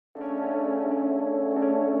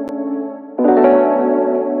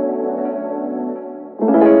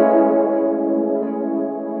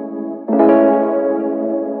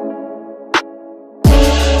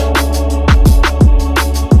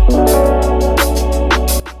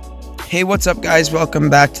Hey, what's up guys, welcome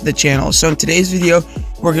back to the channel. So in today's video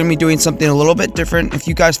we're going to be doing something a little bit different. If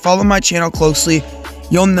you guys follow my channel closely,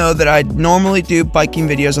 you'll know that I normally do biking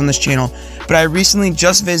videos on this channel, but I recently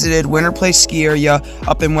just visited Winterplace Ski Area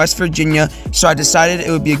up in West Virginia, so I decided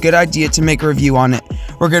it would be a good idea to make a review on it.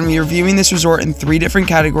 We're going to be reviewing this resort in 3 different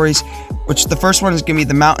categories, which the first one is going to be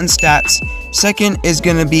the mountain stats, second is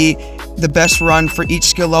going to be the best run for each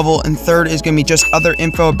skill level, and third is going to be just other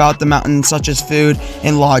info about the mountain such as food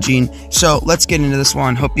and lodging. So let's get into this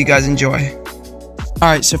one. Hope you guys enjoy.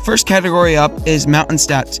 Alright, so first category up is mountain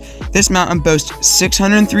stats. This mountain boasts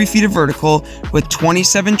 603 feet of vertical with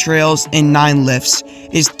 27 trails and 9 lifts.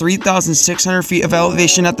 It is 3,600 feet of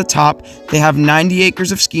elevation at the top. They have 90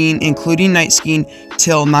 acres of skiing, including night skiing,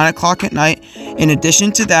 till 9 o'clock at night. In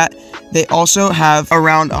addition to that, they also have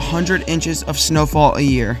around 100 inches of snowfall a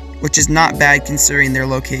year, which is not bad considering their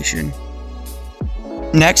location.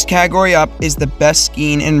 Next category up is the best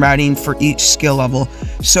skiing and riding for each skill level.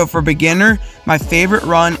 So for beginner, my favorite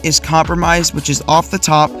run is Compromise, which is off the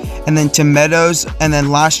top, and then to Meadows, and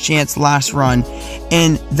then Last Chance, last run.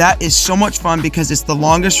 And that is so much fun because it's the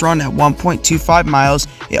longest run at 1.25 miles.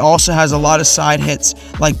 It also has a lot of side hits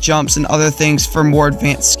like jumps and other things for more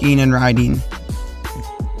advanced skiing and riding.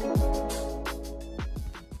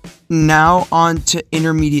 Now on to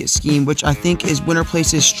intermediate skiing, which I think is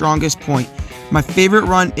Winterplace's strongest point. My favorite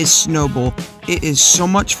run is Snowball. It is so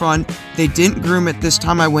much fun. They didn't groom it this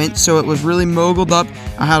time I went, so it was really mogulled up.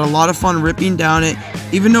 I had a lot of fun ripping down it.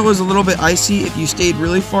 Even though it was a little bit icy, if you stayed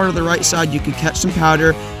really far to the right side, you could catch some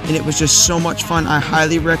powder, and it was just so much fun. I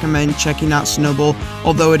highly recommend checking out Snowball.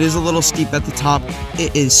 Although it is a little steep at the top,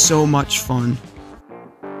 it is so much fun.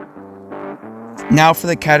 Now for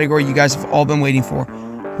the category you guys have all been waiting for.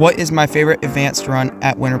 What is my favorite advanced run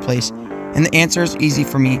at Winterplace? And the answer is easy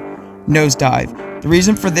for me. Nosedive. The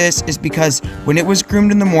reason for this is because when it was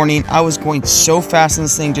groomed in the morning, I was going so fast in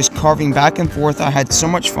this thing, just carving back and forth. I had so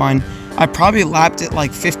much fun. I probably lapped it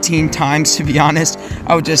like 15 times, to be honest.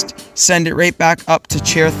 I would just send it right back up to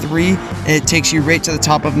chair 3, and it takes you right to the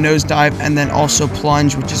top of Nosedive, and then also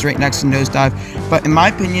Plunge, which is right next to Nosedive. But in my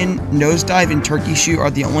opinion, Nosedive and Turkey Shoot are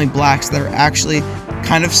the only blacks that are actually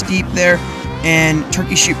kind of steep there. And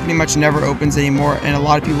Turkey Shoot pretty much never opens anymore, and a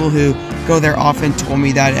lot of people who go there often told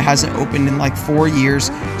me that it hasn't opened in like 4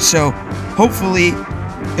 years. So hopefully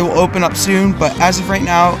it will open up soon, but as of right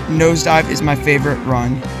now, Nosedive is my favorite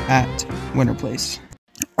run at Winterplace.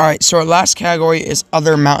 Alright, so our last category is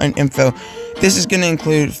other mountain info. This is going to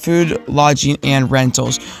include food, lodging, and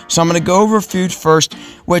rentals. So I'm going to go over food first,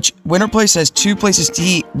 which Winterplace has 2 places to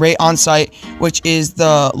eat right on site, which is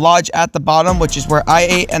the lodge at the bottom, which is where I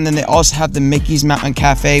ate, and then they also have the Mickey's Mountain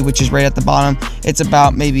Cafe, which is right at the bottom. It's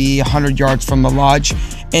about maybe 100 yards from the lodge.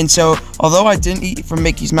 And so, although I didn't eat from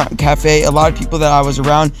Mickey's Mountain Cafe, a lot of people that I was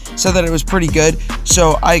around said that it was pretty good.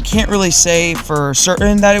 So I can't really say for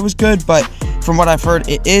certain that it was good, but from what I've heard,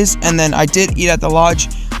 it is. And then I did eat at the lodge.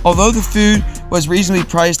 Although the food was reasonably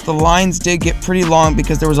priced, the lines did get pretty long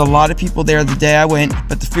because there was a lot of people there the day I went,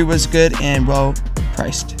 but the food was good and well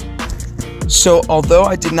priced. So although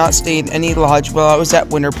I did not stay in any lodge while I was at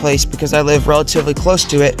Winterplace because I live relatively close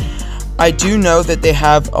to it, I do know that they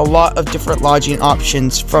have a lot of different lodging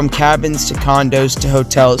options, from cabins to condos to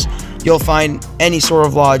hotels. You'll find any sort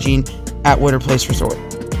of lodging at Winterplace Resort.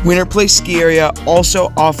 Winterplace Ski Area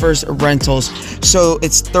also offers rentals, so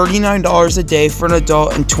it's $39 a day for an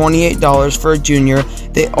adult and $28 for a junior.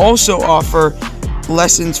 They also offer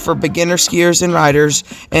lessons for beginner skiers and riders,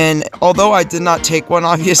 and although I did not take one,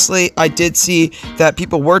 obviously, I did see that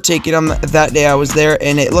people were taking them that day I was there,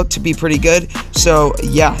 and it looked to be pretty good. So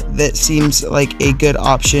yeah, that seems like a good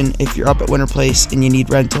option if you're up at Winterplace and you need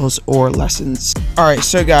rentals or lessons. Alright,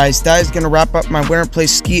 so guys, that is going to wrap up my Winterplace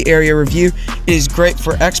Ski Area review. It is great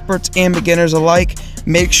for experts and beginners alike.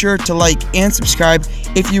 Make sure to like and subscribe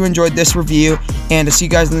if you enjoyed this review, and to see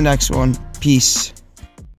you guys in the next one. Peace.